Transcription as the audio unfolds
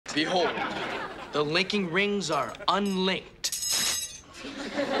Behold, the linking rings are unlinked.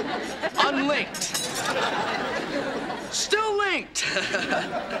 Unlinked. Still linked.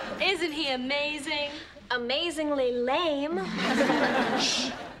 Isn't he amazing? Amazingly lame. Shh.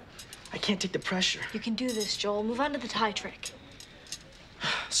 I can't take the pressure. You can do this, Joel. Move on to the tie trick.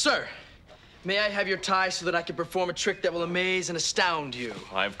 Sir, may I have your tie so that I can perform a trick that will amaze and astound you?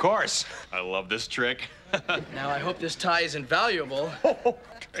 Why, of course. I love this trick. Now, I hope this tie isn't valuable.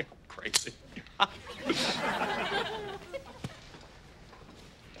 Okay, crazy.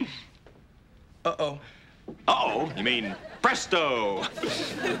 Uh-oh. Uh-oh? You mean presto?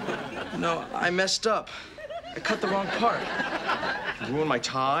 No, I messed up. I cut the wrong part. You ruined my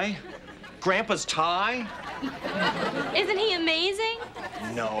tie? Grandpa's tie? Isn't he amazing?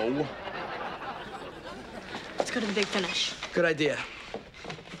 No. Let's go to the big finish. Good idea.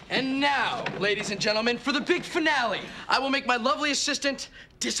 And now, ladies and gentlemen, for the big finale, I will make my lovely assistant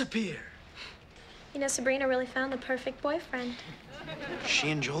disappear. You know, Sabrina really found the perfect boyfriend.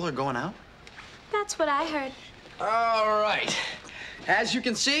 She and Joel are going out? That's what I heard. All right. As you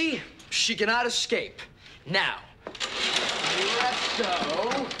can see, she cannot escape. Now,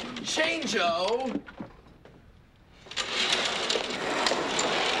 presto, change-o.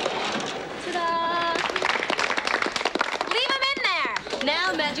 Ta-da! Leave him in there!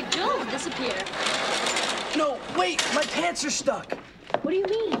 Now Magic Joel will disappear. No, wait, my pants are stuck. What do you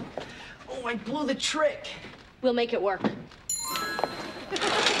mean? Oh, I blew the trick. We'll make it work.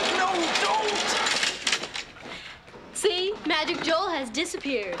 No, don't! See? Magic Joel has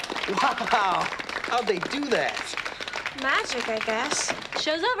disappeared. Wow. How'd they do that? Magic, I guess.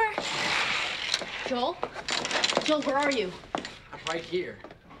 Show's over. Joel? Joel, where are you? I'm right here,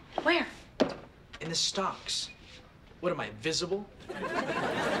 Where? in the stocks. What am I, visible?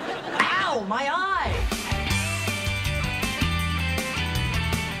 Ow, my eye!